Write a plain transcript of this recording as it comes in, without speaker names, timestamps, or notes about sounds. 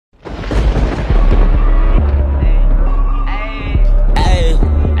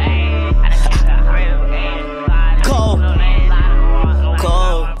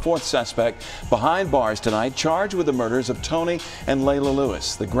fourth suspect behind bars tonight, charged with the murders of Tony and Layla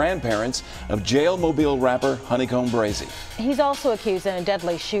Lewis, the grandparents of jail Mobile rapper Honeycomb Brazy. He's also accused in a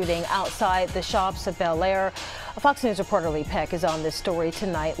deadly shooting outside the shops of Bel Air. Fox News reporter Lee Peck is on this story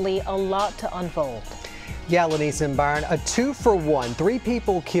tonight. Lee, a lot to unfold. Yeah, Lenise and Byron, a 2-for-1. 3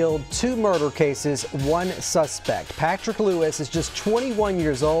 people killed, 2 murder cases, 1 suspect. Patrick Lewis is just 21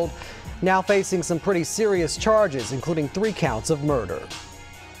 years old, now facing some pretty serious charges, including 3 counts of murder.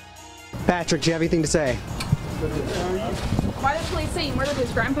 Patrick, do you have anything to say? Why did police say you murdered his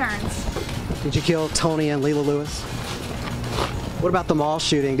grandparents? Did you kill Tony and Layla Lewis? What about the mall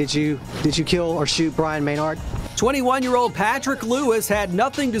shooting? Did you kill or shoot Brian Maynard? 21-year-old Patrick Lewis had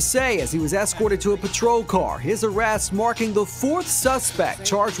nothing to say as he was escorted to a patrol car. His arrest marking the 4th suspect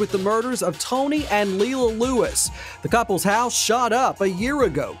charged with the murders of Tony and Layla Lewis. The couple's house shot up a year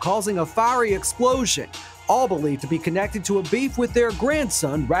ago, causing a fiery explosion, all believed to be connected to a beef with their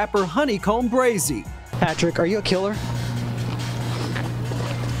grandson, rapper Honeycomb Brazy. Patrick, are you a killer?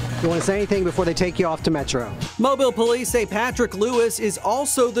 You want to say anything before they take you off to Metro? Mobile police say Patrick Lewis is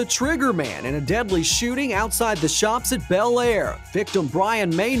also the trigger man in a deadly shooting outside the shops at Bel Air. Victim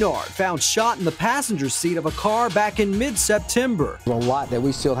Brian Maynard found shot in the passenger seat of a car back in mid-September. There's a lot that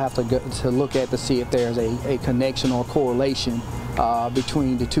we still have to look at to see if there's a connection or correlation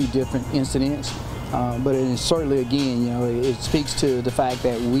between the 2 different incidents. But it is certainly, again, it speaks to the fact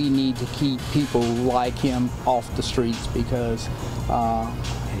that we need to keep people like him off the streets, because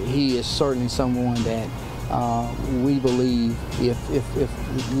he is certainly someone that we believe,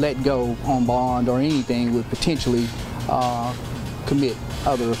 if let go on bond or anything, would potentially commit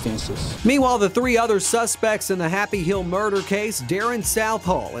other offenses. Meanwhile, the 3 other suspects in the Happy Hill murder case, Darren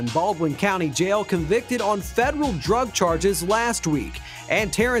Southall in Baldwin County Jail, convicted on federal drug charges last week,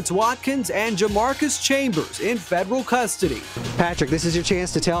 and Terrence Watkins and Jamarcus Chambers in federal custody. Patrick, this is your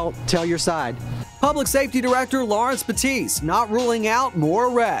chance to tell your side. Public Safety Director Lawrence Batiste not ruling out more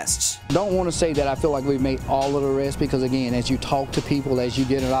arrests. Don't want to say that I feel like we've made all of the arrests, because again, as you talk to people, as you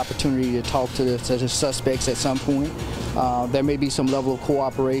get an opportunity to talk to the suspects at some point, there may be some level of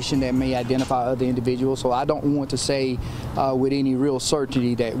cooperation that may identify other individuals. So I don't want to say with any real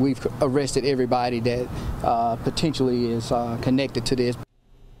certainty that we've arrested everybody that potentially is connected to this.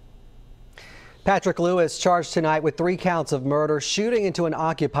 Patrick Lewis charged tonight with 3 counts of murder, shooting into an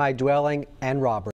occupied dwelling, and robbery.